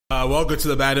Welcome to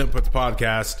the Bad Inputs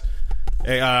podcast.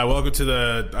 Hey, welcome to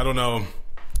the, I don't know,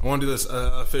 I want to do this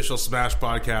official Smash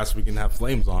podcast we can have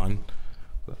Flames on.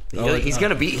 He's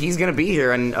gonna be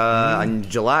here in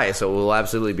July, so we'll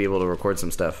absolutely be able to record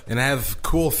some stuff. And I have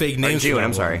cool fake names. June,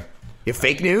 I'm sorry. You have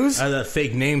fake news? I have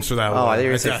fake names for that one. Oh, I thought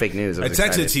you were saying fake news. I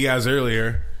texted to you guys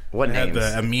earlier. What names?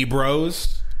 Had the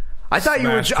Amibros. I thought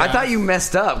you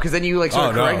messed up because then you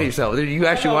corrected yourself. Did you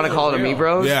actually want to call it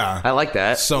Amibros? Yeah, I like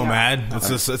that. So mad. It's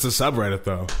a subreddit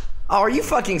though. Oh, are you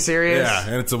fucking serious? Yeah,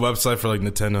 and it's a website for like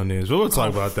Nintendo news. But we'll talk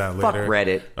about that later. Fuck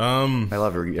Reddit. I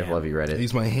love you, Reddit.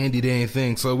 He's my handy dandy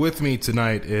thing. So with me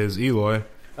tonight is Eloy.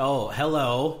 Oh,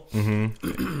 hello.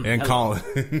 Mm-hmm. And Colin.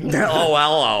 Oh,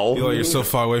 hello. Eloy, you're so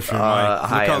far away from your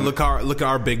mic. Look at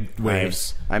our big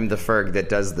waves. I'm the Ferg that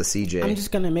does the CJ. I'm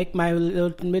just gonna make my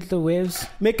little waves.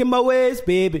 Making my waves,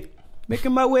 baby.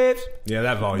 Making my waves. Yeah,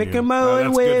 that volume. Making my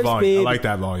that's waves, good volume. baby. I like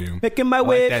that volume. Making my I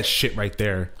waves. like that shit right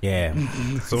there. Yeah.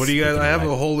 So what do you guys? I have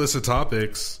a whole list of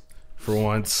topics for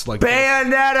once. Like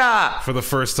Bayonetta for the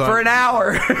first time for an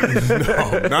hour.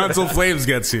 No, not until Flames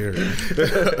gets here.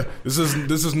 This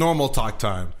is normal talk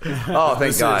time. Oh,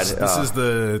 thank God. This is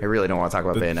the. I really don't want to talk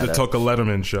about Bayonetta. The Toka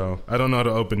Letterman show. I don't know how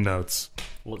to open notes.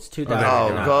 Well, it's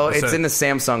 2000. It's in the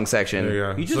Samsung section. There you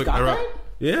go. You just got that?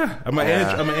 Yeah, I'm an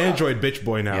Android bitch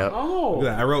boy now. Yep. Oh, Look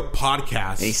at that. I wrote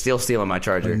podcasts. And he's still stealing my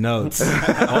charger. Notes.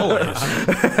 Always.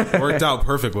 Worked out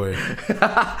perfectly. you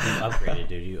upgraded,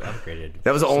 dude. You upgraded.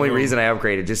 That was the only reason I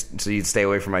upgraded, just so you'd stay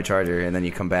away from my charger, and then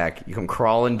you come back. You come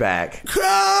crawling back. Crawling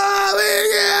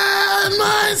in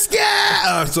my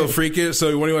skin. So freaking.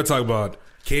 So what do you want to talk about?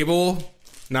 Cable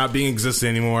not being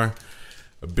existent anymore.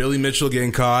 Billy Mitchell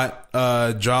getting caught.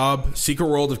 Job. Secret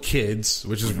World of Kids,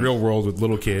 which is real world with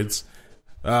little kids.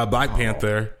 Black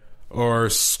Panther or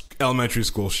elementary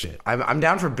school shit. I'm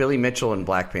down for Billy Mitchell and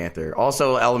Black Panther.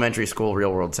 Also, elementary school,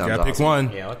 real world sounds Gotta awesome. pick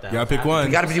one. Yeah, what the Gotta hell? pick one.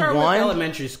 You gotta do one.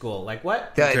 Elementary school, like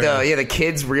what? The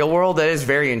kids' real world. That is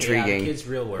very intriguing. Yeah, the kids'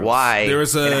 real world. Why? There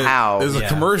was and how? There's a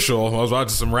commercial. I was watching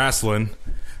some wrestling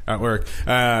at work.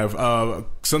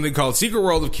 Something called Secret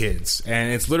World of Kids,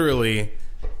 and it's literally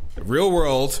real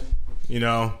world.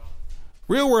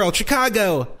 Real world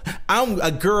Chicago. I'm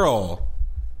a girl.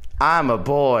 I'm a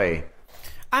boy.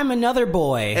 I'm another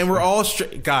boy. And we're all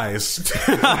straight guys.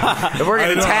 We're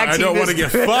gonna tag team. I don't want to get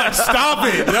fucked. Stop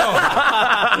it.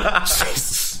 No.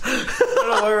 Jesus. I don't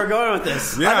know where we're going with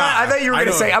this. Yeah, I thought you were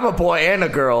gonna say I'm a boy and a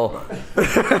girl.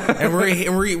 And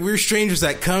we're strangers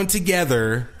that come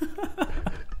together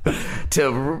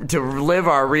to live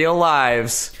our real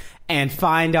lives and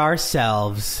find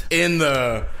ourselves in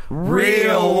the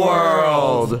real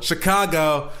world.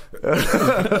 Chicago.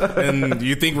 And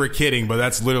you think we're kidding, but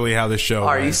that's literally how this show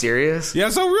went. You serious? Yeah,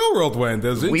 that's how real world went.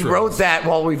 We wrote that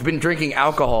while we've been drinking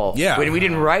alcohol. Yeah. When we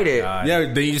didn't write it.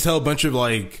 Yeah, then you just tell a bunch of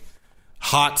like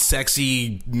hot,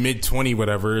 sexy, mid-20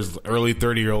 whatever's, early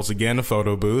 30-year-olds again, a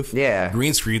photo booth. Yeah.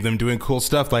 Green screen them doing cool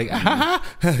stuff like,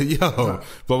 yo,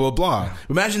 blah, blah, blah.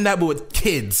 Imagine that, but with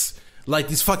kids. Like,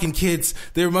 these fucking kids,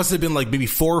 there must have been like maybe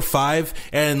 4 or 5,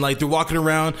 and like they're walking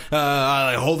around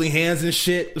like holding hands and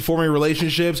shit, forming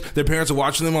relationships. Their parents are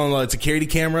watching them on a security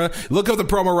camera. Look up the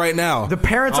promo right now. The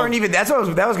parents aren't even, that was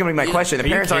going to be my question. The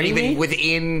parents aren't even me?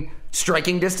 within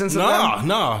striking distance of them?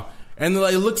 No. And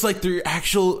like, it looks like they're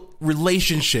actual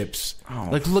relationships. Oh,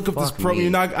 like, look up this promo. me.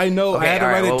 You're not. I know. Okay, I had to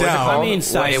write it down. I mean,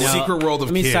 side note, Secret World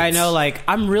of Kids. side note, like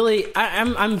I'm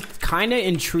kind of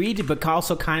intrigued, but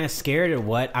also kind of scared of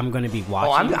what I'm going to be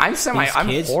watching.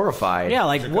 I'm horrified. Yeah,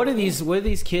 like what are these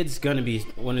kids going to be?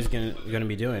 What is going to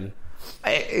be doing?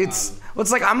 It's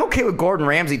like I'm okay with Gordon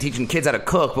Ramsay teaching kids how to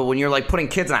cook, but when you're like putting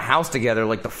kids in a house together,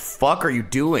 like the fuck are you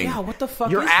doing? Yeah, what the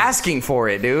fuck? You're is asking for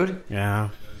it, dude. Yeah.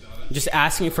 Just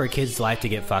asking for a kid's life to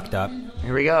get fucked up.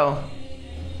 Here we go.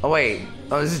 Oh, wait.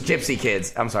 Oh, this is Gypsy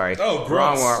Kids. I'm sorry. Oh,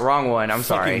 gross. Wrong one. I'm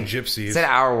sorry. Fucking gypsies. It said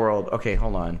Our World. Okay,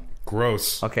 hold on.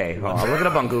 Gross. Okay, hold on. I'll look it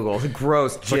up on Google.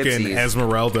 Gross Fucking gypsies.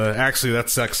 Esmeralda. Actually,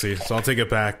 that's sexy, so I'll take it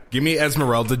back. Give me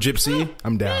Esmeralda Gypsy.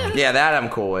 I'm down. Yeah, that I'm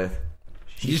cool with.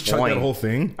 You just chug that whole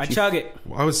thing? I chug it.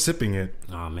 I was sipping it.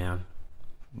 Oh, man.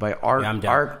 By Art, Yeah, I'm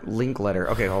down. Art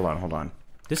Linkletter. Okay, hold on.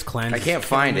 This cleanse. I can't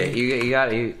find it. You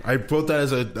got it. I put that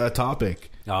as a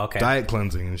topic. Oh, okay. Diet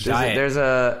cleansing and shit. Diet. There's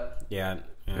a... Yeah.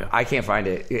 I can't find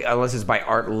it unless it's by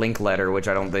Art Linkletter, which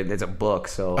I don't think it's a book.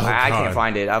 So I God. can't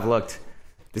find it. I've looked.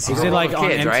 Is it like on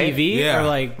kids, MTV right? Yeah. or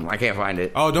like? I can't find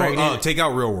it. Oh, don't. Oh, take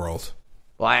out Real World.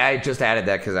 Well, I just added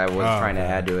that because I was trying to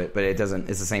add to it, but it doesn't.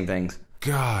 It's the same things.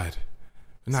 God,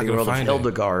 I'm not Secret gonna World of find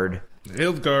Hildegard. it.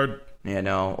 Hildegard. Yeah,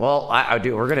 no. Well, I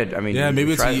do. We're gonna. I mean, Yeah,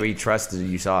 maybe we trust that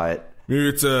you saw it. Maybe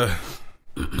it's a.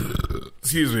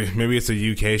 Excuse me. Maybe it's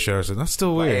a UK show or something. That's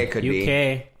still weird. It could be.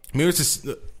 UK. Maybe it's just.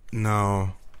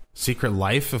 No. Secret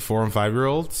Life of 4 and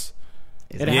 5-year-olds?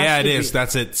 Yeah, it is.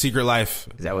 That's it. Secret Life.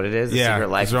 Is that what it is? Yeah, Secret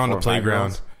Life they're on the of 4 and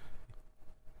 5-year-olds? playground.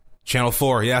 Channel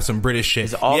 4. Yeah, some British shit.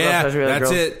 Is all yeah, those really that's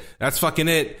girls? it. That's fucking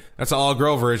it. That's an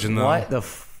all-girl version, though. What the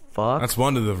fuck? That's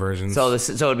one of the versions. So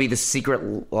it'd be the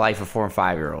Secret Life of 4 and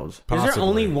 5-year-olds. Is there Possibly.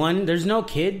 only one? There's no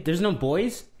kid? There's no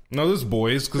boys? No, there's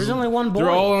boys. 'Cause There's only one boy. They're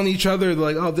all on each other.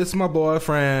 They're like, oh, this is my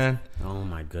boyfriend. Oh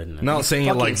my goodness. Not saying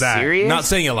it like that. serious? Not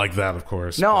saying it like that, of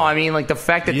course. No, but, I mean like the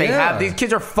fact that they Yeah. have these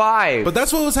kids are 5. but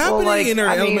that's what was happening like, in our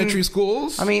I mean- elementary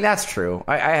schools. I mean that's true.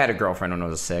 I had a girlfriend when I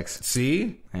was 6.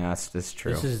 See? Yeah, that's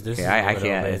true. This is Okay, I a little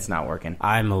can't. bit- It's not working.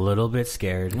 I'm a little bit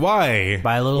scared. Why?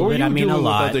 By a little What were bit, you I mean a doing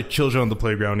lot. with other children on the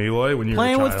playground, Eloy, when you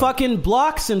Playing were a with child? fucking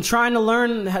blocks and trying to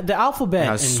learn the alphabet.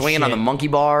 I was and swinging on shit. the monkey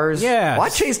bars. Yeah. Well, I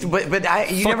chased, but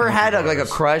you Fuck never had monkey like a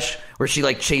bars. crush where she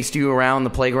like chased you around the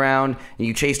playground and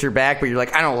you chased her back, but you're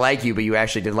like, I don't like you, but you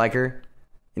actually did like her.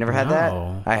 You never had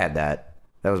No. that? I had that.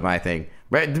 That was my thing.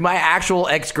 My actual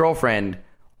ex-girlfriend.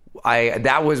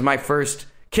 That was my first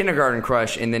kindergarten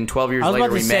crush, and then 12 years I was later about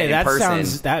to we say met in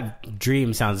person. that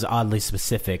dream sounds oddly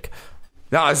specific.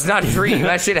 No, it's not a dream.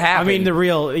 That shit I happened. mean the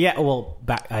real, yeah. Well,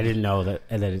 I didn't know that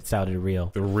it sounded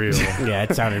real. The real. Yeah,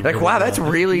 it sounded like really wow, real. that's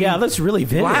really that's really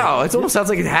vivid. wow. It almost sounds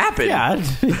like it happened. Yeah.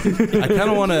 I kind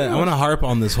of want to harp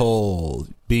on this whole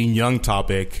being young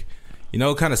topic. You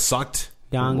know, it kind of sucked.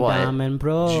 Young, What? dumb, and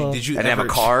bro. Did you I didn't have a ever-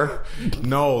 car.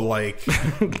 No, like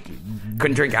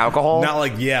Couldn't drink alcohol. not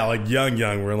like like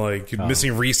young. Where like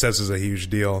missing recess is a huge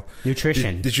deal.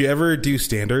 Nutrition. Did you ever do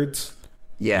standards?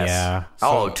 Yes. Yeah.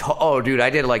 Oh, dude,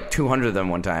 I did like 200 of them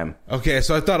one time. Okay,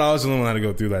 so I thought I was the only one that had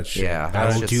to go through that shit. Yeah. I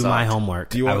will shit do my sucked.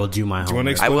 homework. you want- I will do my do you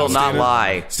wanna homework. I will explain not standards?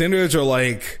 lie. Standards are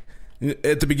like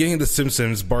at the beginning of The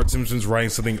Simpsons, Bart Simpson's writing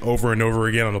something over and over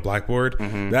again on the blackboard.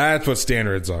 That's what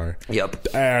standards are. Yep.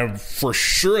 For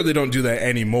sure, they don't do that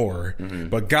anymore.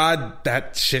 But God,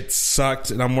 that shit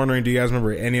sucked. And I'm wondering, do you guys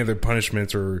remember any other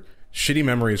punishments or shitty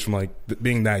memories from like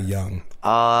being that young?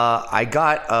 I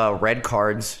got red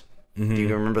cards. Do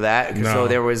you remember that?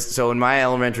 No. So in my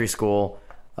elementary school,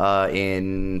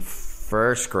 in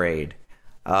first grade,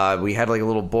 we had like a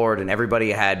little board, and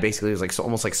everybody had basically it was like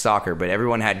almost like soccer, but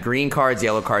everyone had green cards,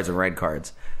 yellow cards, and red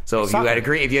cards. So if you had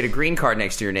a green card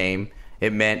next to your name,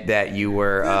 it meant that you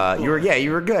were you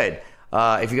were good.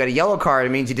 If you got a yellow card, it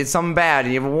means you did something bad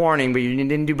and you have a warning, but you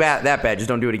didn't do that bad. Just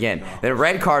don't do it again. Then a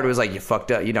red card was like, you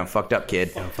fucked up. You done fucked up,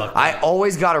 kid. I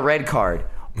always got a red card.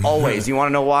 Always. You want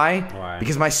to know why? Why?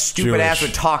 Because my stupid Jewish. ass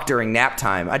would talk during nap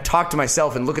time. I'd talk to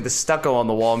myself and look at the stucco on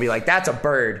the wall and be like, that's a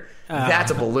bird.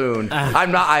 That's a balloon.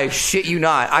 I'm not. I shit you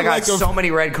not. I got Like a- so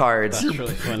many red cards. That's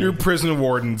really funny. You're prison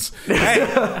wardens.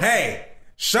 hey,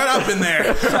 shut up in there.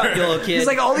 You little kid. It's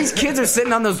like all these kids are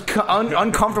sitting on those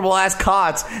uncomfortable ass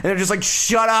cots, and they're just like,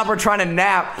 "Shut up!" We're trying to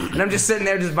nap, and I'm just sitting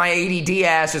there, just my ADD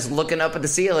ass, just looking up at the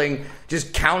ceiling,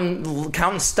 just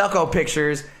counting stucco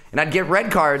pictures, and I'd get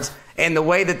red cards. And the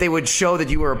way that they would show that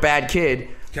you were a bad kid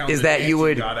is that you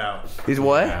would got out. is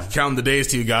what? Counting the days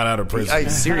till you got out of prison.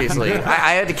 Seriously,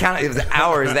 I had to count. It was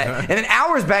hours and then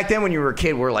hours back then when you were a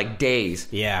kid were like days.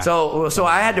 Yeah. So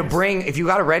I had to bring. If you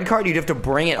got a red card, you'd have to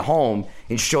bring it home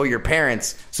and show your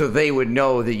parents so they would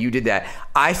know that you did that.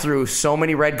 I threw so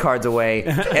many red cards away,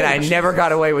 and I never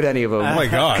got away with any of them. Oh my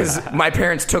God. Because my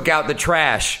parents took out the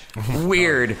trash.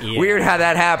 Weird, weird how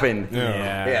that happened.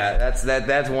 Yeah,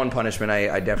 that's one punishment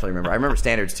I definitely remember. I remember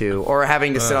standards too, or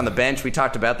having to sit on the bench. We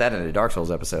talked about that in a Dark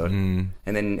Souls episode, and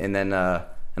then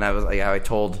I was like, how I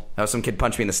told some kid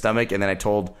punched me in the stomach, and then I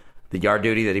told the yard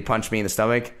duty that he punched me in the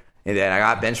stomach, and then I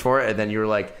got benched for it, and then you were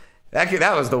like, that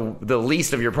was the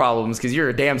least of your problems because you're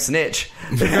a damn snitch.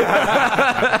 This is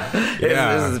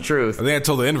the truth. I think I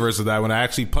told the inverse of that when I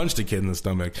actually punched a kid in the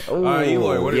stomach. Ooh,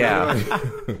 Eloy, what yeah.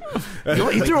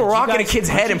 You threw a rock at a kid's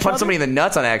head and each punched other? somebody in the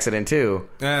nuts on accident too.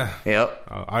 Yep.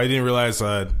 I didn't realize.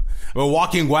 I'm a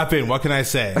walking weapon. What can I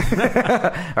say? All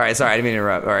right, sorry, I didn't mean to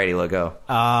interrupt. All righty, go.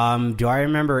 Do I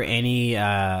remember any?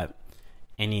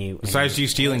 Besides you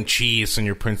stealing cheese in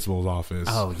your principal's office.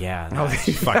 Oh yeah.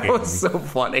 That was so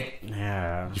funny.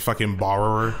 Yeah. You fucking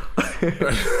borrower.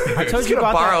 I told Just you gonna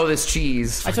about borrow that. this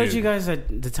cheese. I told you guys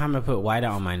at the time I put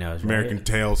whiteout on my nose. Right? American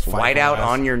Tails. White out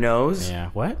on your nose. Yeah.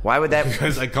 What? Why would that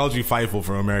Because I called you Feifel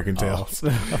from American Tails.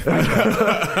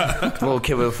 little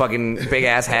kid with a fucking big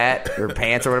ass hat or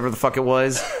pants or whatever the fuck it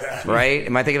was? Right?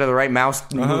 Am I thinking of the right mouse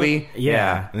movie?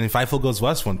 Yeah. And then Feifel goes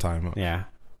west one time. Yeah.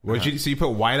 What did you? So you put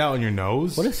white out on your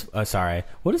nose? What if? Sorry.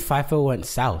 What if FIFO went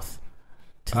south?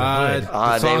 To the hood?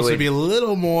 The songs would be a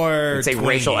little more. Say twingy.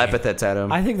 racial epithets at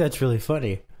him. I think that's really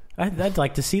funny. I'd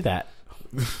like to see that.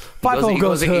 FIFO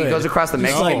goes he hood. goes across the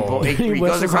Mexican he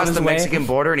goes across the way. Mexican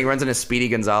border and he runs into Speedy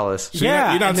Gonzalez. So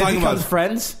Yeah, you're not and then talking becomes about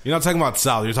friends. You're not talking about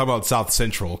South. You're talking about South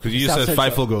Central because you just South said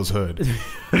Central. FIFO goes hood.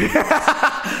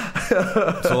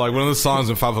 So like one of the songs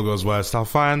when FIFO goes west, I'll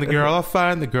find the girl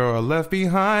I left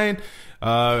behind.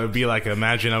 It'd be like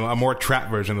imagine a more trap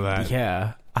version of that.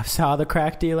 Yeah. I saw the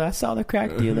crack dealer.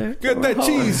 Get that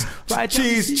cheese.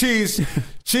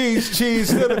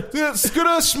 Cheese. Good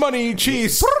us money,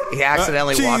 cheese. He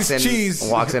accidentally cheese.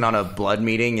 walks in on a blood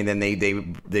meeting, and then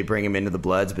they bring him into the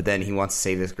Bloods. But then he wants to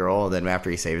save this girl. And then after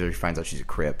he saves her, he finds out she's a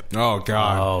Crip. Oh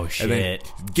God. Oh shit.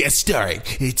 Guest starring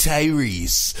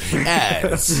Tyrese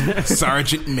as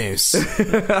Sergeant Miss.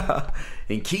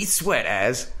 And Keith Sweat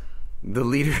as the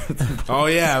leader of the Oh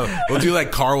yeah, we'll do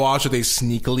like Car Wash, where they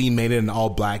sneakily made it an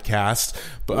all-black cast.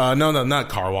 But no, not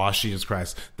Car Wash. Jesus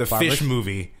Christ, the Fish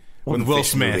movie with Will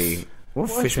Smith. What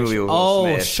fish movie with Will Oh,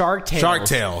 Smith? Shark Tale. Shark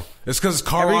Tale. It's because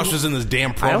Car Wash was in this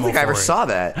damn promo. I don't think I ever for it. saw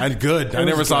that. And good. I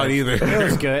never saw it either. It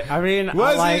was good. I mean,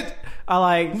 Was I it?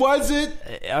 like. Was it?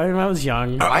 I mean, I was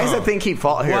young. Why does that thing keep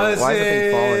falling? Here, Was why does that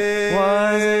thing falling?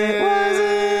 Was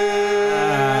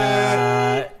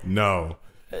it? No.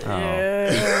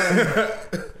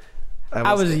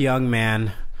 I was a young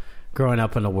man growing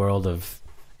up in a world of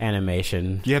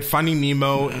animation. You had Finding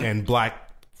Nemo and Black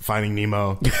Finding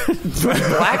Nemo.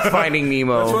 Black Finding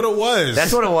Nemo. That's what it was.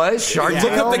 That's what it was? Shark Look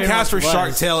Tale? up the cast for It was.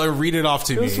 Shark Tale and read it off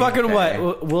to It me. was fucking Okay.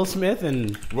 what? Will Smith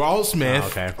and Raul Smith. Oh,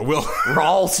 okay. Will.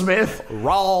 Raul Smith.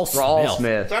 Raul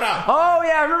Smith. Shut up. Oh,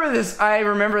 yeah, I remember this. I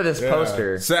remember this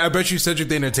poster. So I bet you Cedric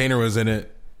the Entertainer was in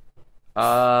it.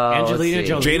 Angelina let's see.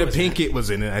 Jolie. Jada was in Pinkett was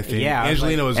in it, I think. Yeah, I was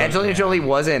Angelina was Angelina Jolie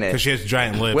was in because it. she has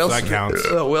giant lips, so that counts.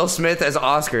 Will Smith as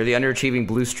Oscar, the underachieving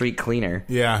Blue Street cleaner.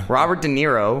 Yeah. Robert De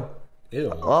Niro.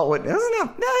 Ew. Oh, what? It's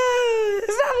not.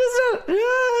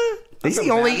 He's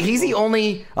the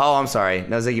only. Oh, I'm sorry.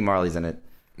 No, Ziggy Marley's in it.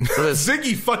 So there's-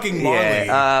 Ziggy fucking Marley.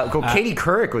 yeah. Katie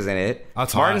Couric was in it.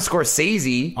 That's Martin hot.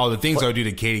 Scorsese All the things I would do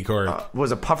to Katie Couric.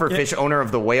 was a pufferfish owner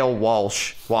of the Whale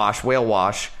Wash.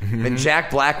 Mm-hmm. Then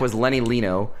Jack Black was Lenny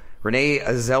Leno. Renee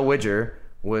Zellweger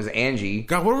was Angie.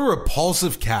 God, what a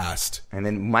repulsive cast. And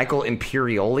then Michael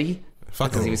Imperioli.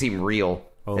 Fuck That doesn't him. even seem real.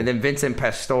 Oh. And then Vincent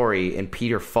Pastore and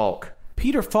Peter Falk.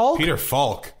 Peter Falk. Peter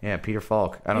Falk. Yeah, Peter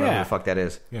Falk. I don't know who Yeah. the fuck that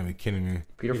is. You gotta be kidding me.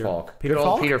 Peter Falk. Peter Good old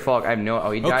Falk? Peter Falk. I have no. Oh,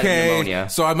 he died of Okay, pneumonia.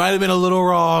 so I might have been a little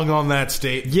wrong on that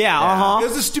statement. Yeah. It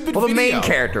was a stupid Well, the video. main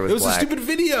character was It was black. a stupid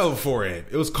video for it.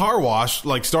 It was Car Wash,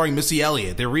 like starring Missy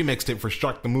Elliott. They remixed it for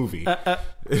Shark the movie.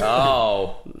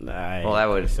 Oh. Well,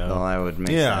 that would make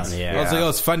yeah. sense. Yeah. I was like, oh,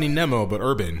 it's Finding Nemo, but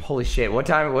urban. Holy shit! What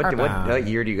time? What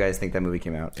year do you guys think that movie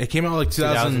came out? It came out like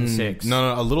 2006.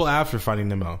 No, a little after Finding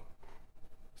Nemo.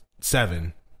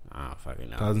 7. Oh, fucking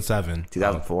no. 2007.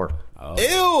 2004.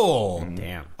 Ew!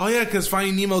 Damn. Oh, yeah, because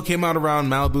Finding Nemo came out around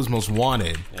Malibu's Most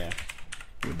Wanted. Yeah.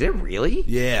 Did it really?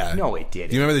 Yeah. No, it didn't.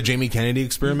 Do you remember the Jamie Kennedy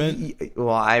experiment? Well,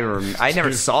 I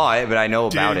never saw it, but I know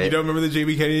about Dude, it. you don't remember the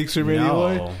Jamie Kennedy experiment, No.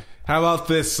 Eloy? How about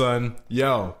this, son?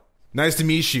 Yo, nice to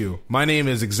meet you. My name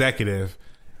is Executive.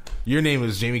 Your name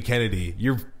is Jamie Kennedy.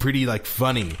 You're pretty, like,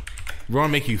 funny. We want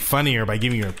to make you funnier by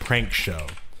giving you a prank show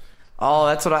Oh,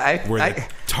 that's what where the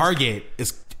target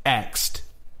is X'd.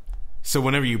 So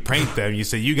whenever you prank them, you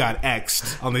say you got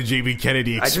X'd on the Jamie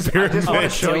Kennedy I just experiment. want to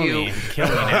show Kill you. me. Kill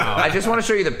me now. I just want to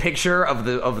show you the picture of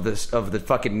the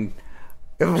fucking.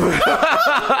 Wait,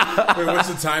 what's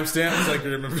the timestamp? So I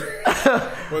can remember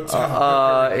what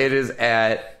time. It is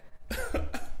at.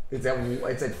 It's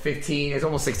at 15. It's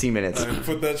almost 16 minutes.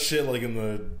 Put that shit like in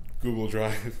the Google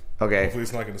Drive. Okay. Hopefully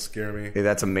it's not going to scare me. Yeah,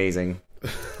 that's amazing.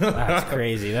 That's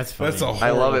crazy. That's funny. That's a I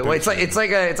love it. horrible Well, it's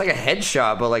like a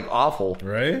headshot, but like awful.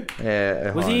 right?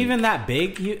 Yeah. Was he even that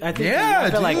big? I think. Yeah, I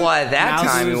feel dude. like Well, at that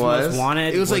Malibu's time he was. Most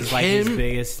Wanted It was like his him.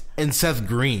 biggest. And Seth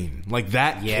Green, like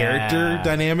that Yeah. character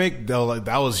dynamic, though, like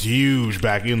that was huge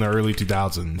back in the early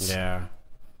 2000s. Yeah.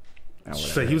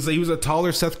 So he was a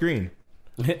taller Seth Green,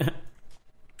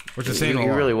 which is saying He a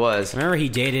lot. really was. Remember he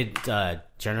dated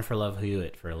Jennifer Love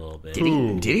Hewitt for a little bit.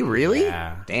 Did he really?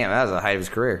 Yeah. Damn, that was the height of his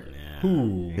career.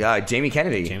 Ooh. Yeah, Jamie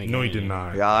Kennedy. No, he did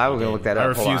not. Yeah, I was gonna look that I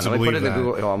up. Hold refuse on. to Let me put it believe in the that.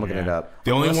 Google. Oh, I'm looking it up.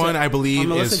 The only one I believe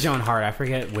Melissa is Joan Hart. I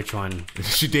forget which one.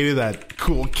 she dated that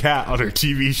cool cat on her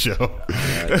TV show.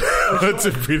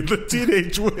 To be the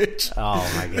Teenage Witch. Oh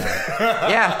my god.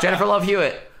 Yeah, Jennifer Love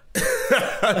Hewitt.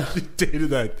 She dated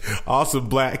that awesome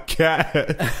black cat.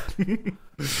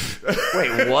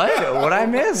 Wait, what? What'd I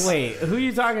miss? Wait, who are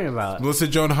you talking about? Melissa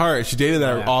Joan Hart. She dated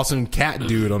that awesome cat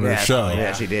dude on her show.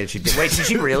 Yeah, she did. She did. Wait, did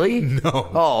she really? No.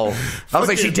 Oh, I was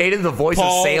like, she dated the voice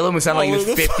Paul- of Salem, who sounded like he was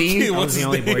Paul- 50. fucking- That what's was the his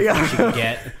only name? boyfriend she could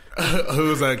get. Who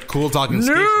was that cool talking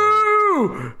skateboarder?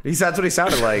 you. That's what he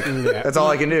sounded like. That's all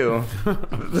I can do.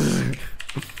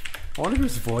 I wonder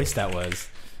whose voice that was.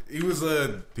 He was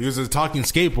a talking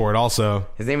skateboard also.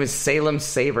 His name is Salem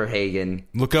Saberhagen.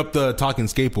 Look up the talking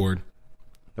skateboard.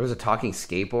 There was a talking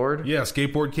skateboard? Yeah,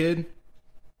 skateboard kid.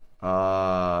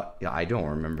 Yeah, I don't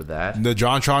remember that. The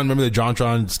JonTron, remember the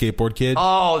JonTron skateboard kid?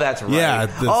 Oh, that's right. Yeah.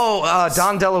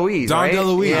 Don DeLuise, Don right?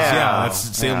 DeLuise, yeah. That's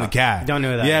Yeah. Salem the cat. Don't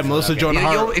know that. Yeah, So, Melissa okay. Joan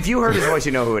Hart. If you heard his voice,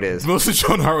 you know who it is. Melissa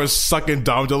Joan Hart was sucking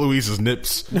Dom DeLuise's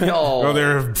nips. No. Oh,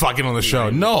 they're fucking on the show.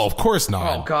 No, of course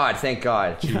not. Oh, God, thank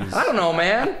God. I don't know,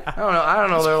 man. I don't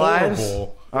know their lives.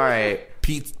 Horrible. All right.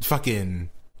 Pete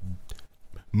fucking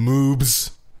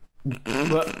moobs.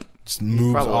 Just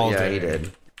moves Probably, all yeah, day. he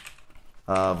did.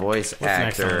 Voice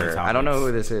next on the actor. top I don't know list?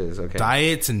 who this is. Okay.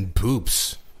 Diets and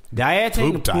poops.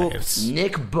 Dieting Poop poop. diets.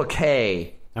 Nick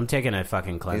Bouquet. I'm taking a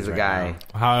fucking cleanse. He's a right guy.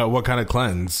 now. What kind of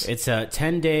cleanse? It's a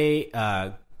 10-day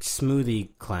smoothie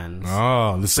cleanse.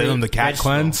 Oh, the Salem the cat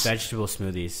cleanse. Vegetable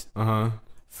smoothies.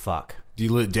 Fuck. Are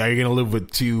you gonna live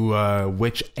with two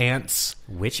witch ants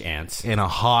Witch ants. in a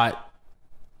hot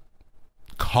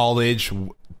college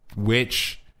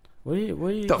witch? What are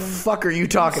you The fuck are you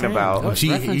talking about? What? He's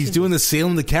references? doing the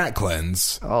Salem the cat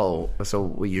cleanse. Oh,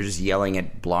 so you're just yelling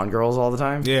at blonde girls all the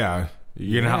time? Yeah.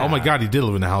 You're Yeah. Oh my god, he did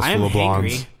live in a house I full am of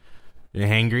blondes. hangry. You're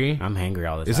hangry? I'm hangry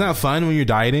all the time. Isn't that fun when you're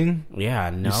dieting? Yeah,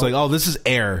 no. It's like, oh, this is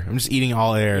air. I'm just eating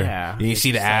all air. Yeah. And you It's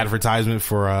see the just like- advertisement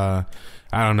for, I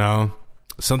don't know,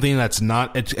 something that's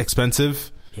not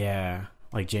expensive Yeah.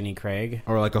 Like Jenny Craig.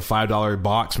 or like a $5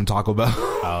 box from Taco Bell.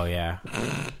 Oh, yeah.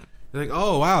 You're like,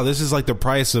 oh, wow, this is like the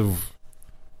price of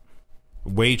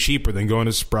way cheaper than going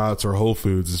to Sprouts or Whole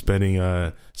Foods and spending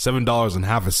 $7 on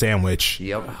half a sandwich.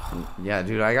 Yep. Yeah,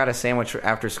 dude, I got a sandwich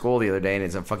after school the other day, and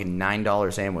it's a fucking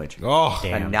 $9 sandwich. Oh,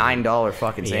 Damn. A $9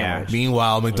 fucking Yeah. sandwich.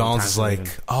 meanwhile, McDonald's is times like,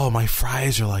 living. oh, my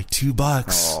fries are like $2,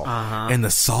 Oh. and the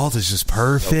salt is just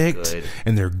perfect, So good.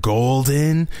 and they're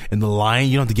golden, and the line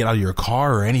you don't have to get out of your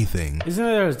car or anything. Isn't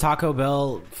there a Taco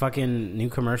Bell fucking new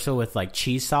commercial with like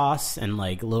cheese sauce and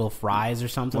like little fries or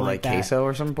something Or like like that? queso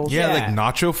or some bullshit? Yeah, Yeah.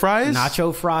 like nacho fries.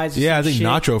 Nacho fries? Or Yeah, I some think shit?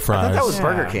 nacho I fries. thought that was Yeah.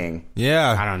 Burger King.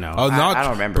 Yeah, I don't know. Oh, I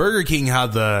don't remember. Burger King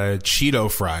had the Cheeto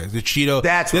fries. The Cheeto.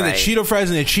 That's they had right. the Cheeto fries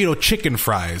and the Cheeto chicken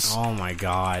fries. Oh my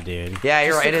god, dude! Yeah,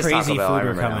 you're Just right. the It is crazy Taco Bell. I food we're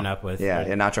remember coming now. up with. Yeah, that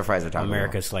yeah, nacho fries are Taco Bell.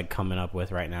 America's like coming up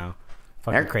with right now.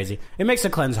 Fucking Eric- crazy. It makes the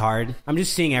cleanse hard. I'm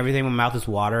just seeing everything. My mouth is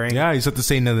watering. Yeah, you just have to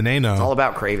say no the name It's all no.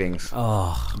 about cravings.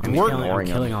 Oh, I'm work-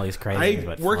 killing all these cravings. I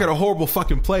but work fuck. at a horrible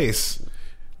fucking place.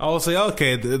 I will say,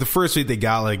 okay, the first week they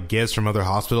got like gifts from other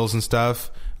hospitals and stuff.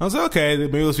 I was like, okay,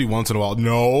 maybe this will be once in a while.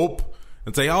 Nope.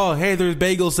 It's like, oh, hey, there's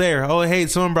bagels there. Oh, hey,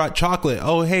 someone brought chocolate.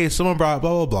 Oh, hey, someone brought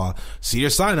blah, blah, blah.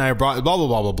 Cedar Sinai brought blah, blah,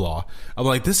 blah, blah, blah. I'm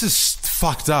like, this is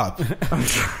fucked up.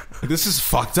 This is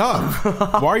fucked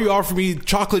up. Why are you offering me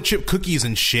chocolate chip cookies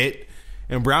and shit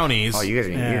and brownies? Oh, you guys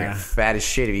are you're Yeah. fat as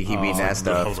shit if you keep eating that I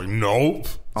stuff. was like, nope.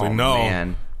 I was like, Oh, no.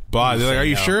 man. But they're like, are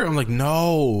you no. sure? I'm like,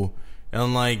 no. And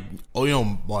I'm like, oh, you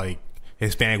know, like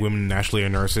Hispanic women naturally are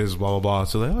nurses, blah, blah, blah.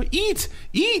 So they're like, oh,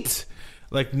 eat.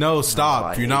 Like, no, stop. I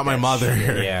You're hate not my that mother.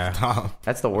 shit. Yeah. Stop.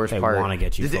 That's the worst They part. wanna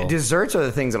get you full. Desserts are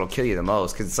the things that'll kill you the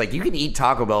most because it's like you can eat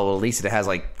Taco Bell, but at least it has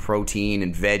like protein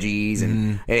and veggies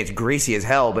and it's greasy as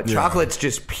hell. But chocolate's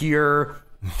just pure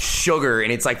sugar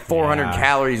and it's like 400 Yeah.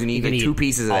 calories and you can eat eat 2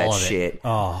 pieces of all that of it. shit.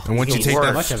 Oh, And once you can take eat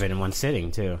that- much of it in one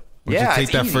sitting too. Once Yeah, you take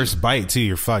it's that easy. first bite, too,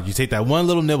 you're fucked. You take that one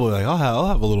little nibble, you're like, I'll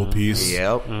have a little piece.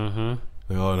 Yep.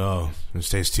 Like, oh, no. This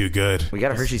tastes too good. We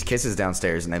got Hershey's Kisses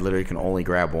downstairs, and I literally can only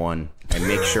grab one. I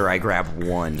make sure I grab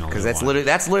one because that's literally.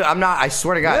 I'm not. I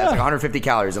swear to God, it's like 150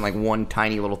 calories in like one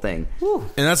tiny little thing. And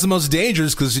that's the most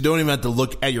dangerous because you don't even have to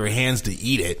look at your hands to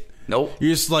eat it. Nope.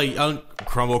 You're just like,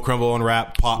 crumble,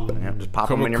 unwrap, pop. Yeah, just pop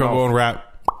them Crumble, in your crumble, mouth.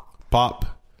 unwrap, pop.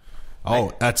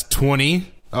 Oh, that's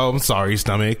 20. Oh, I'm sorry,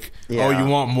 stomach. Yeah. Oh, you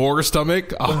want more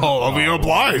stomach? Oh, let me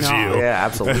oblige you. Yeah,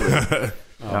 absolutely.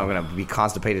 I'm gonna be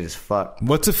constipated as fuck.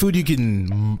 What's a food you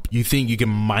think you can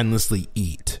mindlessly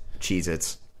eat?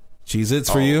 Cheez-Its. Cheez-Its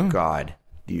for Oh, you? God.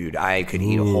 Dude, I could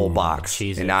eat a whole box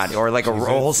Cheez-Its. and not, or like a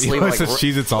whole sleeve, You know, like it says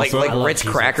Cheez-Its also? like I love Ritz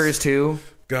Cheez-Its. crackers too.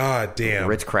 God damn.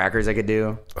 Ritz crackers, I could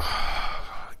do.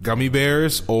 Gummy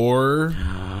bears or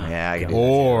Yeah, I could do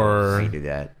Or- that. Too. I could do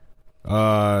that.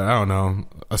 I don't know,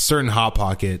 a certain hot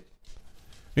pocket.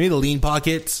 Maybe the lean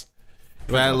pockets.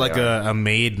 If I had like a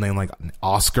maid named like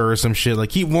Oscar or some shit, like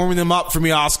keep warming them up for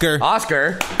me, Oscar.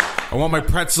 Oscar. I want my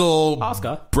pretzel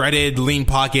Oscar. breaded lean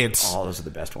pockets. Oh, those are the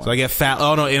best ones. So I get fat.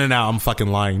 Oh no, In and Out. I'm fucking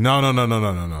lying. No.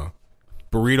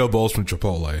 Burrito bowls from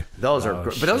Chipotle. Those are,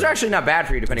 but those are actually not bad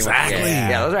for you, depending on what you Exactly. get.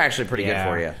 Yeah, those are actually pretty Yeah. good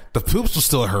for you. The poops will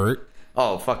still hurt.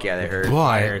 Oh fuck yeah, they hurt.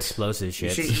 Fire explosive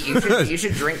shit. You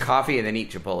should drink coffee and then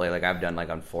eat Chipotle like I've done like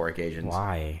on 4 occasions.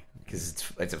 Why?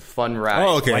 Because it's a fun ride.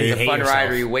 Oh, okay. It's a fun ride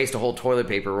where you waste a whole toilet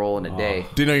paper roll in a day.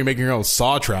 Didn't know you're making your own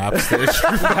saw traps. Here's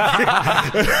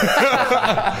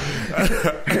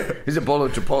a bowl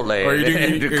of Chipotle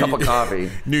and a cup of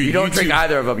coffee. You don't drink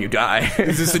either of them, you die.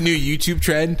 Is this a new YouTube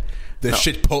trend? The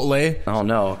shitpotle? Oh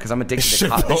no, because I'm addicted to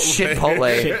coffee.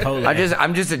 Shitpotle.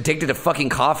 I'm just addicted to fucking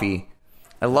coffee.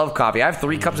 I love coffee. I have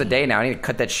 3 cups a day now. I need to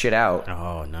cut that shit out.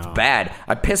 Oh no, it's bad.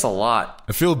 I piss a lot.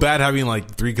 I feel bad having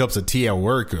like 3 cups of tea at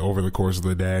work over the course of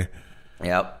the day.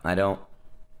 Yep, I don't.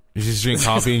 You just drink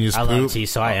coffee and you just I poop? love tea,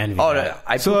 so I envy Oh, that. no,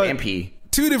 I poop and pee.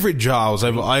 2 different jobs.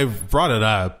 I've brought it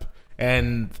up,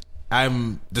 and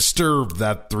I'm disturbed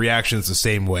that the reaction is the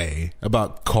same way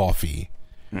about coffee.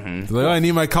 Mm-hmm. They're like, I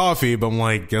need my coffee, but I'm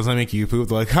like, does that make you poop?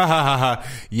 They're like, ha ha ha ha,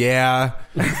 yeah.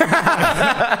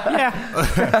 Yeah.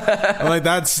 I'm like,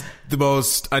 that's the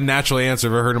most unnatural answer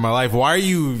I've ever heard in my life. Why are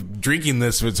you drinking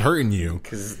this if it's hurting you?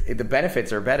 Because the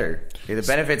benefits are better. The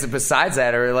benefits besides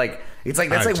that are like, it's like,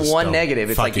 that's like one negative.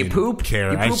 It's like you poop a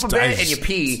bit and you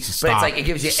pee, but it's like it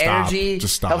gives you energy,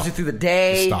 helps you through the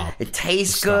day, it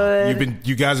tastes good.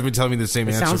 You guys have been telling me the same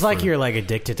answer. Sounds like you're like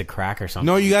addicted to crack or something.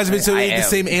 No, you guys have been telling me the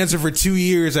same answer for 2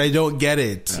 years. I don't get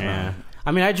it. Yeah.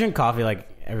 I mean, I drink coffee like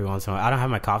every once in a while. I don't have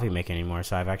my coffee maker anymore,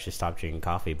 so I've actually stopped drinking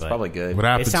coffee. But it's probably good. What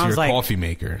happened to your coffee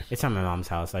maker? It's at my mom's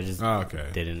house. I just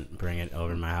didn't bring it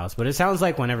over to my house. But it sounds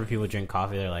like whenever people drink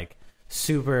coffee, they're like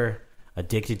super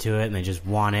addicted to it and they just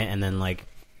want it. And then like,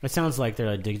 it sounds like they're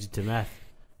addicted to meth,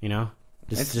 you know?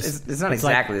 It's not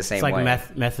exactly the same way. It's like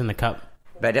meth in the cup.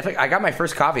 But I got my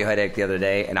first coffee headache the other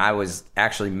day, and I was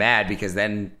actually mad because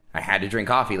then I had to drink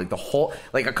coffee.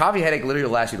 Like a coffee headache literally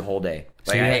lasts you the whole day.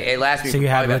 Like it lasts me for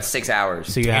probably about 6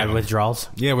 hours. So you had withdrawals?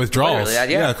 Yeah, withdrawals.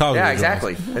 Yeah,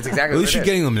 exactly. That's exactly. At least you're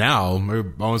getting them now.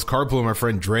 I was carpooling my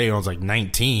friend Dre when I was like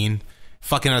 19.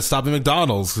 Fucking I'd stop at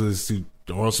McDonald's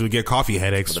or else we would get coffee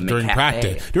headaches during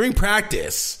practice. During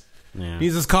practice. Yeah. He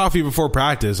uses coffee before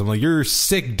practice. I'm like, you're a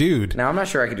sick dude. No, I'm not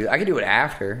sure I could do that. I could do it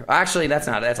after. Actually, that's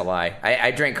a lie.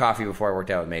 I drank coffee before I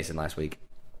worked out with Mason last week.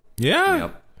 Yeah?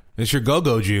 Yep. It's your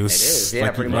go-go juice. It is,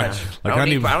 yeah, pretty much. Like I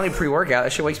don't need pre-workout.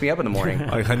 That shit wakes me up in the morning.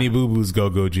 Like Honey Boo Boo's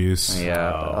go-go juice.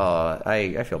 Yeah.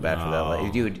 I feel bad for that.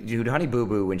 Like, dude, Honey Boo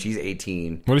Boo, when she's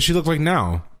 18. What does she look like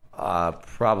now?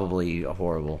 Probably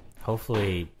horrible.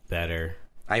 Hopefully better.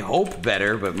 I hope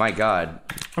better, but my God.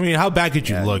 I mean, how bad could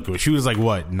you look? She was like,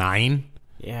 what, 9?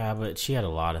 Yeah, but she had a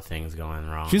lot of things going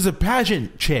wrong. She's a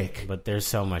pageant chick. But there's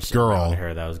so much around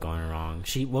her that was going wrong.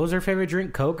 What was her favorite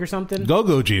drink? Coke or something?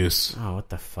 Go-go juice. Oh, what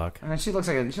the fuck? She looks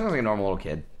like a normal little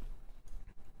kid.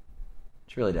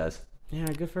 She really does. Yeah,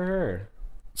 good for her.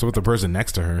 So with the person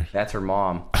next to her? That's her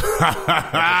mom.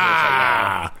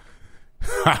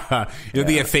 You know,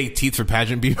 they have fake teeth for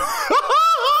pageant people.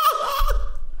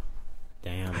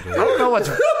 Damn, dude. I don't know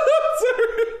what's...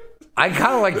 I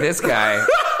kind of like this guy.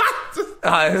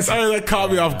 Sorry, that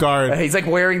caught me off guard. He's like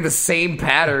wearing the same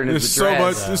pattern as the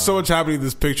dress. There's so much happening in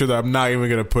this picture that I'm not even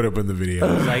going to put up in the video.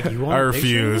 Like, I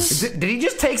refuse. Did he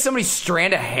just take somebody's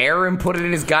strand of hair and put it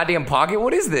in his goddamn pocket?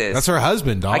 What is this? That's her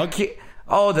husband, dog.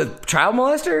 The child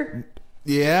molester?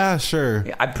 Yeah, sure.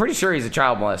 Yeah, I'm pretty sure he's a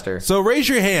child molester. So raise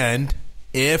your hand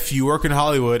if you work in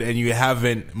Hollywood and you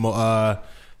haven't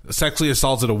sexually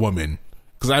assaulted a woman.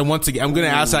 Because I'm going to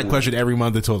ask that question every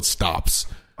month until it stops.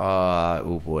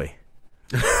 Oh boy.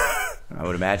 I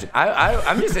would imagine.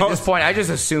 I'm just at this point. I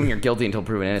just assume you're guilty until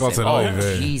proven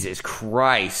innocent. Jesus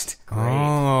Christ! Great.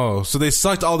 Oh, so they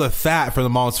sucked all the fat from the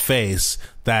mom's face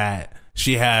that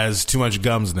she has too much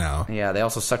gums now. Yeah, they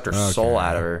also sucked her soul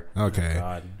out of her. Okay.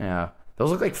 God. Yeah, those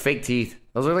look like fake teeth.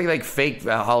 Those look like fake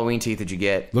Halloween teeth that you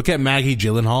get. Look at Maggie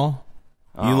Gyllenhaal.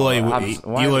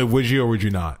 Eloy, would you or would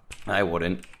you not? I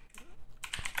wouldn't.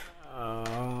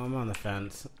 I'm on the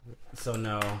fence. So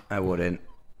no, I wouldn't.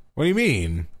 What do you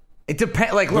mean? It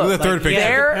depends. Like, look, at the third picture.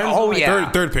 There,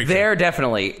 third picture. There,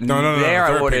 definitely. No. There,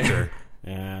 I wouldn't. Picture.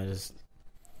 Yeah, just.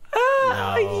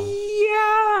 No.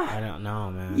 Yeah. I don't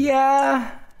know, man.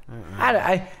 Yeah.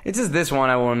 It's just this one.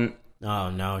 I wouldn't. Oh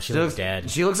no, she looks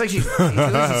dead. She looks like she's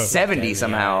 70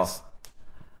 somehow.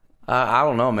 I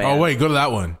don't know, man. Oh wait, go to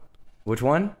that one. Which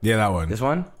one? Yeah, that one. This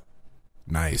one.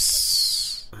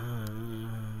 Nice.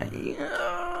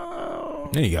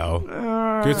 There you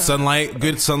go. Good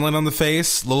sunlight on the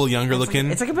face. A little younger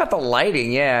looking. It's like about the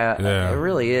lighting, yeah. It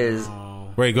really is.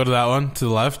 Wait, go to that one. To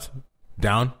the left.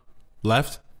 Down.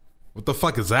 Left. What the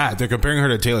fuck is that? They're comparing her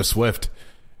to Taylor Swift.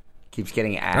 Keeps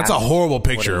getting ass. That's a horrible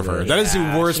picture of her. That is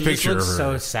the worst she picture of her.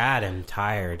 So sad and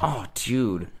tired. Oh,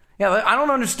 dude. Yeah, I don't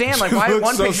understand. Like, why looks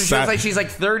one so picture she sad. looks like she's like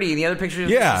 30, and the other picture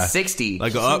is Yeah. 60.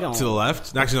 Like up to the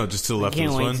left. Actually, no, just to the left of can't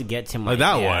this wait one. to get to my like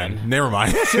that dad. one. Never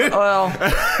mind. Well,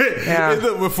 yeah.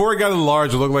 Before it got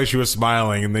enlarged, it looked like she was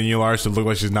smiling, and then you enlarged it looked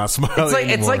like she's not smiling.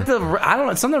 It's like I don't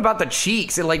know, something about the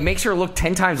cheeks. It like makes her look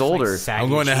 10 times older. I'm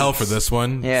going to hell for this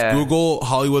one. Yeah. Google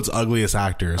Hollywood's ugliest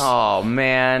actors. Oh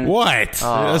man. What?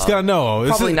 Let's gotta know. This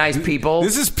Probably is, nice people.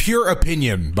 This is pure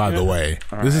opinion, by the way.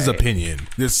 This is opinion.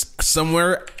 There's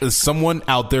someone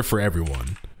out there for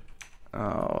everyone. Oh,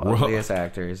 ugliest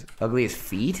actors. Ugliest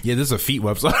feet? Yeah, this is a feet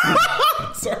website.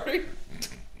 Sorry.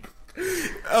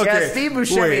 Okay. Yeah, Steve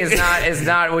Buscemi is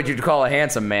not what you'd call a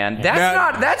handsome man.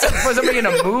 That's for somebody in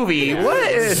a movie. What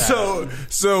is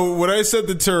So when I said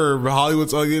the term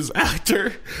Hollywood's ugliest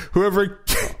actor, whoever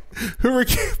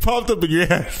popped up in your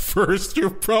head first, you're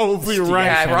probably right.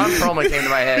 Yeah, Ron Perlman came to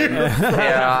my head.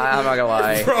 Yeah, I'm not gonna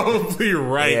lie. Probably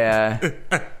right. Yeah.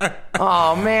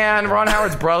 Oh man, Ron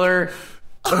Howard's brother.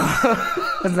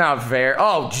 That's not fair.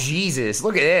 Oh Jesus,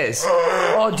 look at this.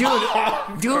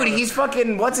 Oh dude, he's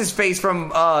fucking what's his face from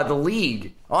the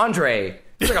League? Andre.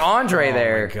 He's like Andre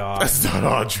there. My God. That's not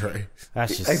Andre.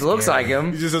 That's just It looks like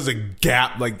him. He just has a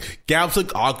gap. Like gaps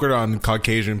look awkward on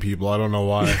Caucasian people. I don't know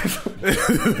why.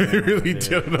 They really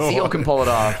don't know. Seal why. can pull it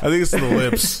off. I think it's the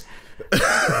lips.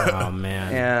 Oh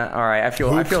man. Yeah, all right. I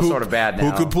feel sort of bad now.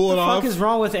 Who could pull it What the off? fuck is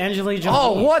wrong with Angelina Jolie?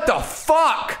 Oh, what the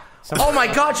fuck? Oh my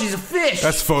God, she's a fish.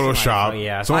 That's Photoshop. Oh,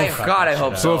 yeah. Someone, God, I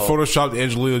hope so. someone photoshopped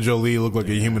Angelina Jolie look like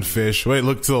a human fish. Wait,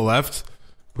 look to the left.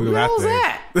 Look Who the at hell is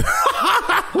that thing.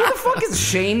 that? Who the fuck is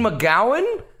Shane McGowan?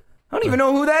 I don't even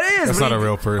know who that is. That's but not a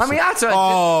real person. I mean, that's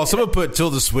someone put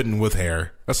Tilda Swinton with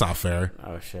hair. That's not fair.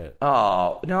 Oh shit.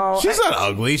 Oh no, She's not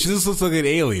ugly. She just looks like an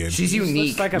alien. she's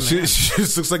unique. Looks like a man. She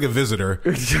just looks like a visitor.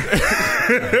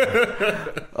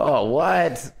 Oh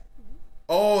what?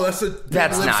 Oh, That's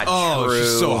not Oh, true.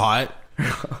 she's so hot.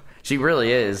 She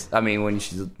really is. I mean, when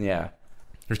she's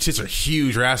Her tits are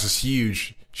huge. Her ass is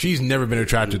huge. She's never been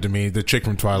attracted to me. The chick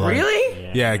from Twilight.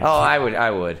 Really? Yeah. Oh, I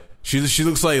would. She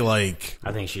looks like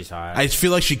I think she's hot. I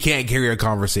feel like she can't carry a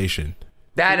conversation.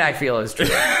 That I feel is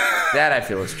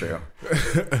true.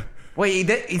 Wait,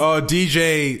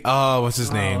 DJ. What's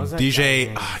his name? what's that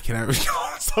DJ. guy's Can I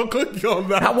stop clicking on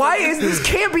that? why is this?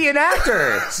 Can't be an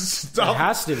actor. It Stop.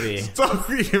 has to be. Stop.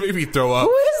 You made me throw up.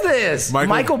 Who is this?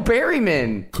 Michael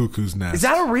Berryman. Cuckoo's Nest. Is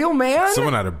that a real man?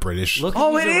 Someone out of British. Look,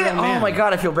 Oh, he's it a is. real man. Oh my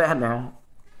God, I feel bad now.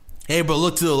 Hey, but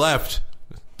look to the left.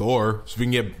 Thor, so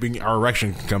we can our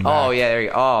erection can come back. Oh yeah, there you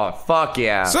go. Oh fuck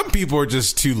yeah. Some people are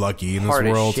just too lucky in this Hard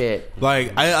as world. shit.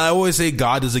 Like I always say,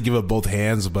 God doesn't give up both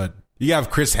hands, but you have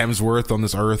Chris Hemsworth on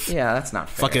this earth. Yeah, that's not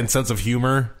fair. Fucking sense of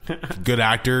humor, good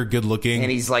actor, good looking.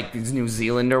 And he's New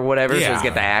Zealand or whatever, so Yeah. he's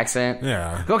got the accent.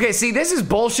 Yeah. Okay, see, this is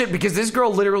bullshit because this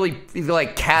girl literally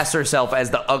like casts herself as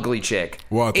the ugly chick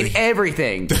What, in the-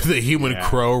 everything. the human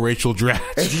crow, Rachel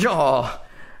Dratch. Oh.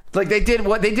 Like they did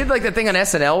like the thing on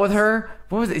SNL with her.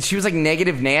 What was it? She was like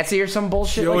Negative Nancy or some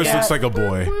bullshit. She always like looks that. like a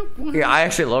boy. Yeah, I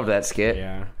actually loved that skit.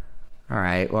 Yeah. All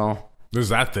right, well. There's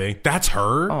that thing. That's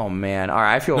her. Oh man. All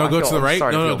right, I feel. No, go I'm to the right.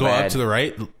 starting No, to feel go bad. up to the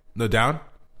right. No, down.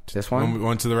 This one.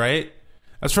 One to the right.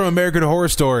 That's from American Horror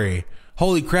Story.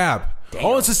 Holy crap! Damn.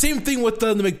 Oh, it's the same thing with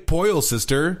the McPoyle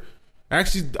sister.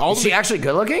 Actually, Is she actually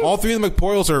good looking? all three of the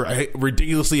McPoyles are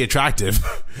ridiculously attractive.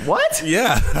 What?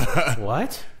 Yeah.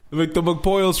 What? Like the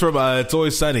McPoyles from It's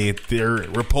Always Sunny, they're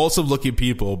repulsive looking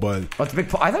people, but Oh, it's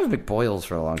I thought it was McBoyles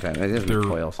for a long time. It is they're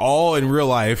McBoyles. all in real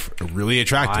life really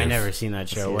attractive. I never seen that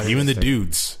show. What is Even the this?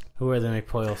 dudes. Who are the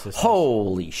McPoyle sisters?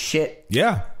 Holy shit.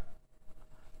 Yeah.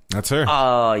 That's her.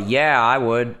 Yeah, I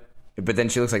would. But then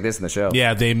she looks like this in the show.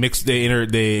 yeah, they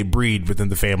they breed within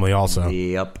the family also.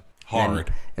 Yep.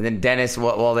 Hard. And then Dennis,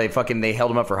 well, they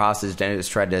held him up for hostage. Dennis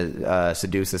tried to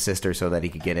seduce the sister so that he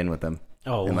could get in with them.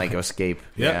 Oh, and like escape.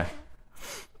 Yep. Yeah.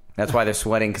 That's why they're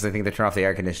sweating because I think they turn off the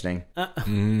air conditioning.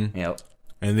 Yep.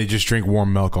 And they just drink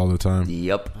warm milk all the time.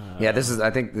 Yep. This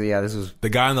was. The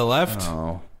guy on the left,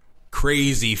 Oh.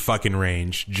 crazy fucking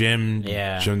range. Jim.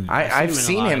 Yeah. Jim- I've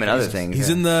seen him in other things. he's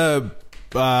in the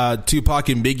Tupac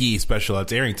and Biggie special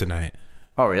that's airing tonight.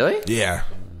 Oh, really? Yeah.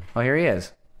 Oh, here he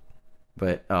is.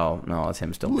 But, oh, no, it's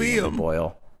him still being Liam.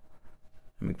 Boyle.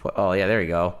 Oh, yeah, there you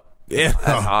go. Yeah.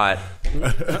 That's hot.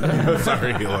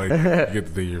 Sorry, Eloy. You get the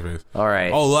thing in your face. All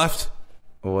right. Oh, left.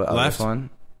 Left left? one.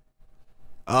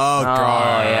 Oh, Oh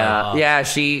God. yeah.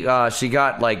 She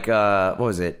got like what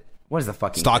was it? What is the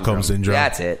fucking Stockholm syndrome.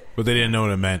 That's it. But they didn't know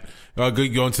what it meant.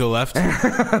 Good, going to the left. You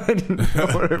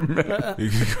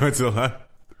can go to the left.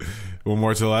 One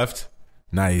more to the left.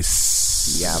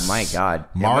 Nice. Yeah, my God.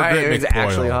 Margaret It's McPoyle.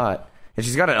 actually hot. And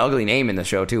she's got an ugly name in the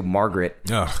show too, Margaret.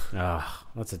 Ugh. Ugh.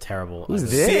 That's a terrible. Who's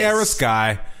this? Sierra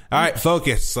Sky. All right,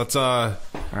 focus. Let's All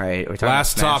right, we're talking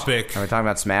last about Smash. topic. Are we talking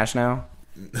about Smash now?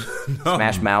 No.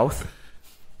 Smash Mouth.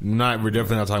 We're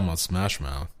definitely not talking about Smash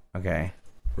Mouth. Okay.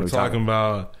 We're talking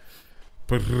about.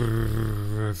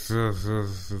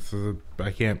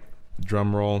 I can't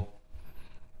drum roll.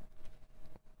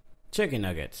 Chicken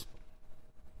nuggets.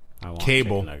 I want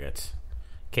Cable. chicken nuggets.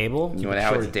 Cable? You want to know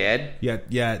how it's dead?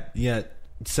 Yeah.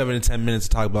 7 to 10 minutes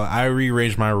to talk about. I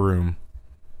rearranged my room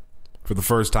for the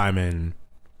first time in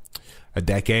a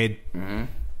decade,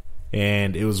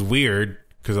 and it was weird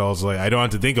because I was like, I don't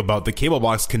have to think about the cable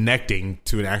box connecting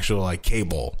to an actual like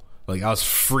cable. Like I was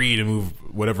free to move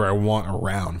whatever I want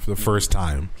around for the first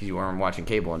time. Because you weren't watching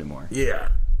cable anymore. Yeah.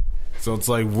 So it's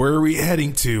like, where are we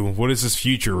heading to? What is this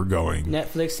future we're going?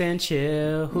 Netflix and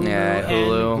chill. Hulu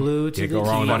Hulu. and glue to Can't the go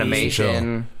wrong with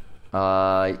TV.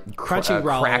 Funimation.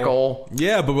 Crunchyroll. Crackle.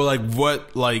 Yeah, but we're like,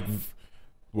 what? Like,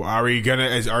 are we gonna?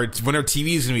 When are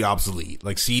TVs gonna be obsolete?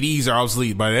 Like CDs are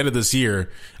obsolete by the end of this year.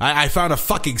 I found a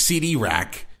fucking CD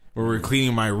rack where we were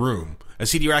cleaning my room. A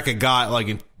CD rack I got like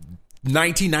in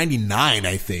 1999,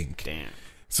 I think. Damn.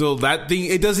 So that thing,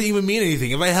 it doesn't even mean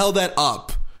anything. If I held that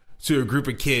up to a group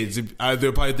of kids,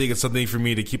 they'll probably think it's something for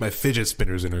me to keep my fidget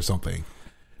spinners in or something.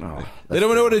 Oh, They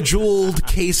don't know what a jeweled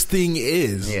case thing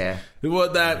is. Yeah.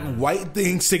 What that white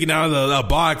thing sticking out of the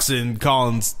box in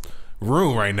Colin's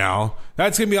room right now,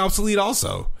 that's going to be obsolete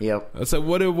also. Yep. It's like,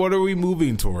 what are we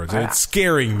moving towards? It's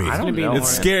scaring me. I don't know. It's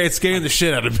scaring the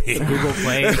shit out of me. Google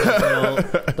Play,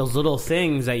 those little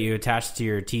things that you attach to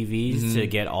your TVs to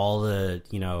get all the,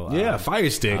 Yeah, Fire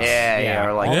Sticks. Yeah,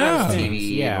 or like Yeah.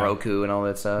 TV, Yeah. and Roku, and all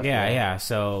that stuff. Yeah.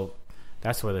 So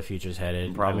that's where the future's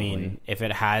headed. Probably. I mean, if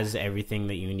it has everything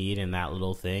that you need in that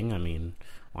little thing, I mean,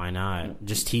 why not?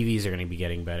 Just TVs are going to be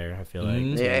getting better, I feel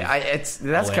like. Yeah, that's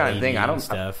the kind of thing. I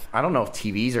don't know if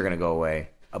TVs are going to go away,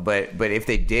 but if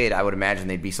they did, I would imagine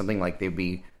they'd be something like they'd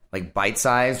be like bite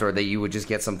sized, or that you would just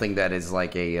get something that is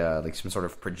like a like some sort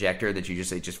of projector that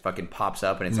it just fucking pops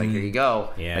up and it's like, here you go.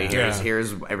 Yeah. Like,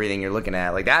 here's everything you're looking at.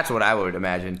 Like that's what I would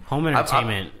imagine. Home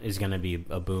entertainment is going to be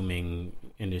a booming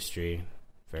industry.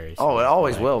 Very soon. It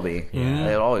always will be. Yeah.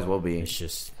 It always will be. It's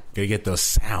just Gotta get those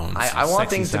sounds. I want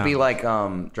Sexy things to be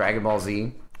sounds. like Dragon Ball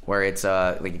Z, where it's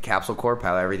like a capsule corp,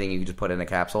 how everything you can just put in a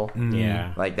capsule.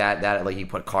 yeah. Like that like you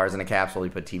put cars in a capsule,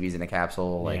 you put TVs in a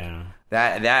capsule, like Yeah.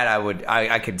 that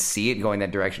I could see it going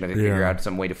that direction. I could figure out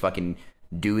some way to fucking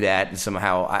do that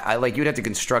somehow. I like you'd have to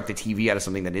construct a TV out of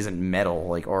something that isn't metal,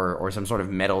 like or some sort of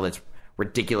metal that's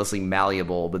ridiculously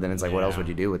malleable, but then it's like what else would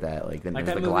you do with that? Like then Like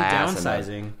there's that the movie glass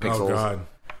Downsizing. and the pixels. Oh God.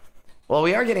 Well,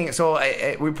 we are getting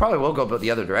we probably will go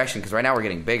the other direction because right now we're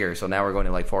getting bigger. So now we're going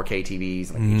to like 4K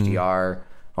TVs, like HDR,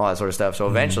 all that sort of stuff. So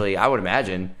eventually, I would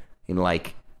imagine in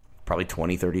like probably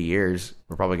 20, 30 years,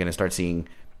 we're probably going to start seeing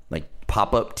like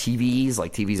pop-up TVs,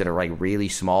 like TVs that are like really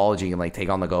small that you can like take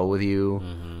on the go with you.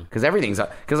 Because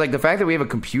because like the fact that we have a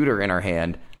computer in our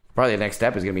hand, probably the next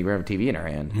step is going to be we have a TV in our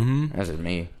hand. That's just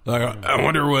me. Like, I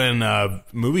wonder when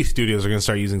movie studios are going to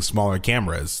start using smaller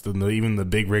cameras than even the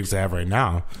big rigs they have right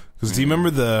now. Because do you remember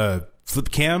the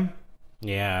flip cam?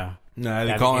 Yeah. No,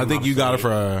 That I think you got it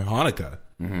became for Hanukkah.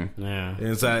 Yeah. And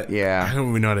it's that. Yeah. I don't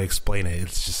even know how to explain it.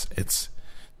 It's just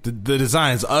the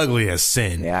design's ugly as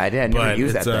sin. Yeah, I never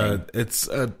used that thing. It's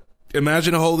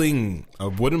imagine holding a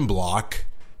wooden block,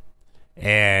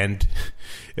 and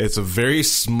it's a very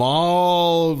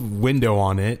small window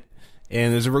on it,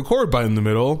 and there's a record button in the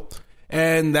middle,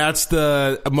 and that's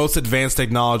the most advanced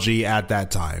technology at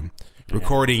that time.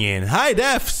 Recording in high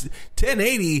def,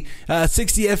 1080,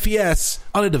 60 FPS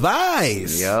on a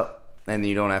device. Yep. And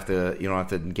you don't have to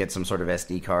get some sort of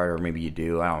SD card, or maybe you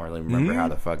do. I don't really remember how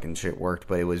the fucking shit worked,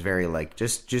 but it was very like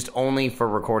just only for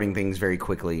recording things very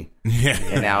quickly. Yeah.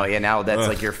 And now that's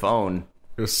like your phone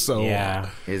It's so Yeah.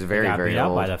 is very got very beat out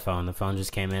old. by the phone. The phone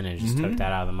just came in and just took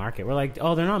that out of the market. We're like,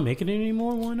 oh, they're not making it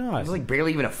anymore? Why not? It's like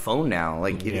barely even a phone now.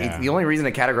 Like Yeah. the only reason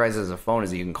it categorizes as a phone is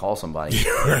that you can call somebody.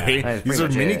 right. That's These pretty are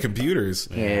much mini it. computers.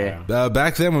 Yeah.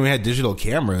 Back then, when we had digital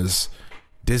cameras,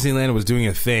 Disneyland was doing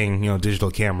a thing.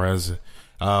 Digital cameras,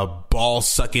 ball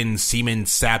sucking, semen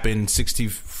sapping,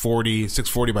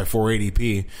 640 by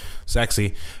 480p,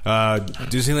 sexy.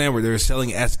 Disneyland, where they were selling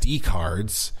SD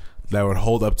cards that would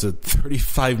hold up to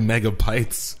 35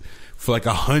 megabytes for like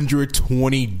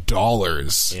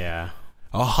 $120. Yeah.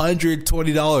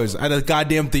 $120 at a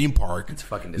goddamn theme park. It's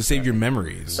fucking to save your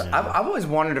memories. I've always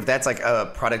wondered if that's like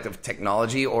a product of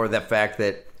technology or the fact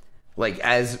that like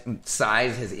as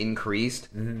size has increased,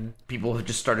 people have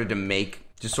just started to make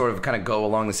just sort of kind of go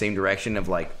along the same direction of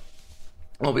like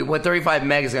Well, what 35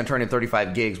 meg is going to turn into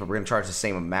 35 gigs, but we're going to charge the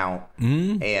same amount.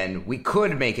 And we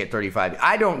could make it 35.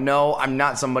 I don't know. I'm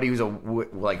not somebody who's a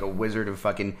wizard of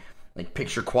fucking like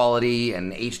picture quality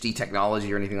and HD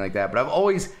technology or anything like that. But I've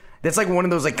always, that's like one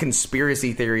of those like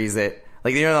conspiracy theories that,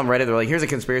 like, you know, on Reddit, they're like, here's a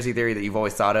conspiracy theory that you've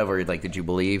always thought of, or like, did you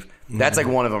believe? That's like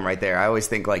one of them right there. I always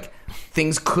think like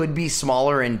things could be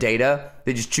smaller in data.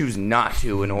 They just choose not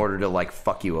to in order to like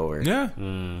fuck you over. Yeah.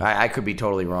 I could be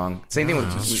totally wrong. Same thing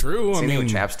with It's true. Same thing with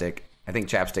chapstick. I think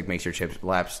chapstick makes your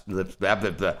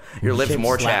your lips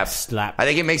more chapped. I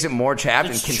think it makes it more chapped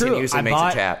and continuously makes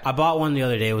it chapped. I bought one the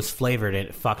other day. It was flavored. And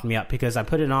it fucked me up because I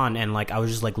put it on and like I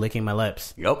was just like licking my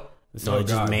lips. Yep. So it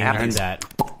just made me do that.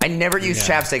 I never use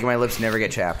chapstick and my lips never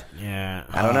get chapped. Yeah.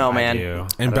 I don't know, man.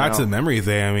 And back to the memory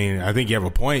thing, I mean, I think you have a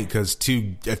point because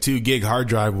a 2 gig hard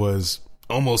drive was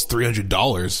almost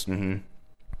 $300. And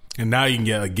now you can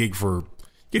get a gig for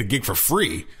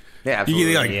free. Yeah,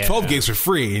 absolutely. You get like 12 gigs for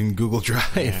free in Google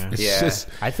Drive. Yeah. It's just,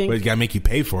 I think, but it's got to make you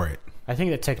pay for it. I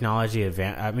think the technology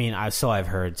I've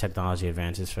heard technology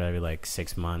advances for every like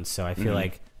 6 months. So I feel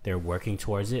like they're working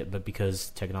towards it, but because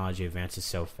technology advances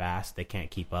so fast, they can't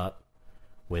keep up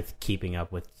with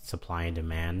supply and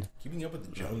demand. Keeping up with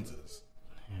the Joneses.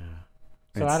 Yeah.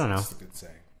 So I don't know. That's a good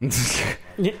saying.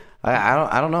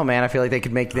 I don't know, man. I feel like they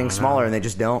could make things smaller and they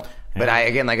just don't. But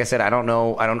like I said, I don't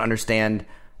know. I don't understand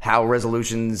how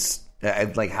resolutions,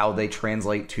 like how they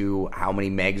translate to how many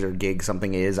megs or gigs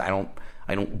something is. I don't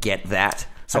get that.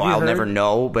 So I'll never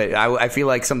know, but I feel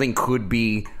like something could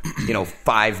be,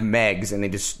 5 megs, and they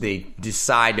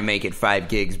decide to make it 5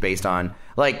 gigs based on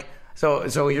like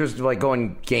so here's like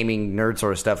going gaming nerd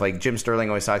sort of stuff. Like Jim Sterling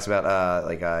always talks about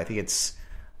I think is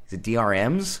it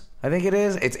DRMs? I think it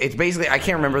is. It's basically, I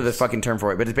can't remember the fucking term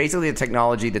for it, but it's basically a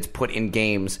technology that's put in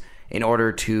games in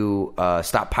order to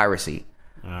stop piracy.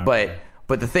 Okay.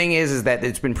 But the thing is that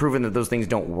it's been proven that those things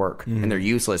don't work and they're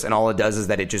useless, and all it does is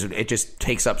that it just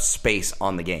takes up space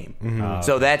on the game.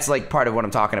 So that's like part of what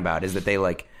I'm talking about, is that they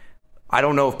like, I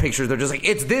don't know if pictures, they're just like,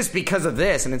 it's this because of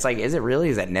this, and it's like, is it really?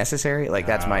 Is that necessary? Like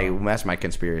that's my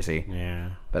conspiracy. Yeah,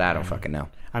 but I don't fucking know.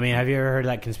 I mean, have you ever heard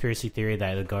that conspiracy theory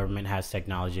that the government has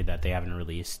technology that they haven't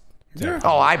released? Yeah.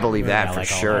 Oh, I believe that for like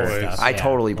sure. I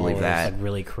totally believe that. Like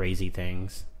really crazy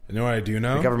things. You know what I do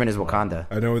know? The government is Wakanda.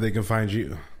 I know where they can find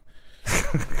you.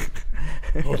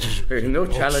 There's no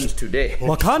challenge today.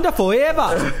 Wakanda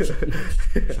forever.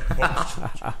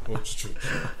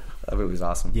 That movie was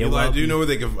awesome. Yeah, well, I do know where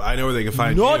they can. I know where they can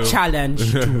find you. No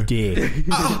challenge today.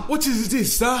 What is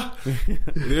this, sir?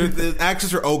 The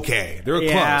accents are okay. They were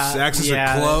close. The accents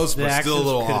are close, but still a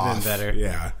little off. Could have been better.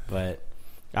 Yeah, but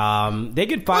they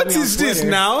could find me on Twitter. What is this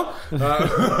now?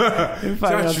 Find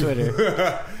me on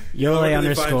Twitter. Yole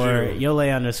underscore.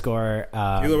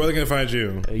 Where they can find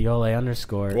you? Yole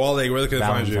underscore. Wale, where they can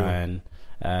find you?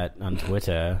 On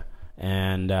Twitter,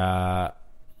 and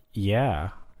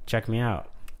check me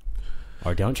out,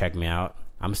 or don't check me out.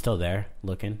 I'm still there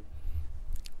looking.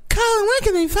 Colin, where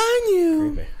can they find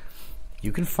you? Creepy.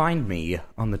 You can find me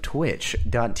on the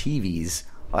twitch.tvs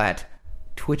at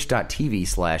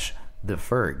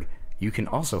twitch.tv/theferg. You can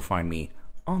also find me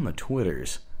on the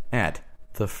Twitters at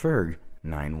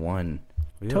theferg91.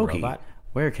 Toki,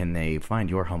 where can they find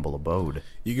your humble abode?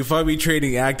 You can find me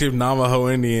trading active Navajo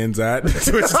Indians at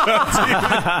twitch.tv.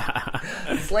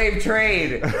 Slave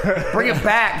trade. Bring it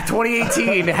back.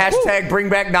 2018. Hashtag bring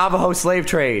back Navajo slave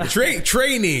trade.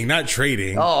 Training, not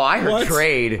trading. Oh, I heard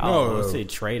trade. Oh, let's say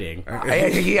trading.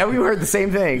 We heard the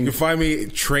same thing. You can find me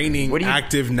training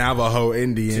active Navajo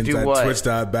Indians at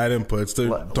twitch.badinputs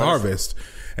to harvest.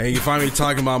 And you can find me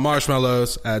talking about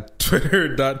marshmallows at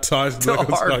twitter.talk like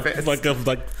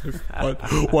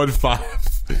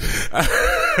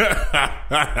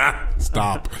 1.5.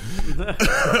 Stop.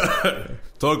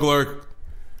 Total clerk.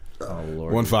 Oh,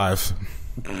 Lord.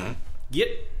 1.5. Get.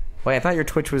 Wait, I thought your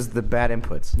Twitch was the bad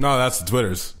inputs. No, that's the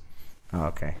Twitters. Oh,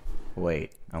 okay.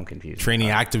 Wait, I'm confused. Training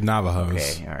active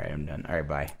Navajos. Okay, all right, I'm done. All right,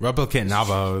 bye. Replicant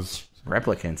Navajos.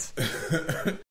 Replicants.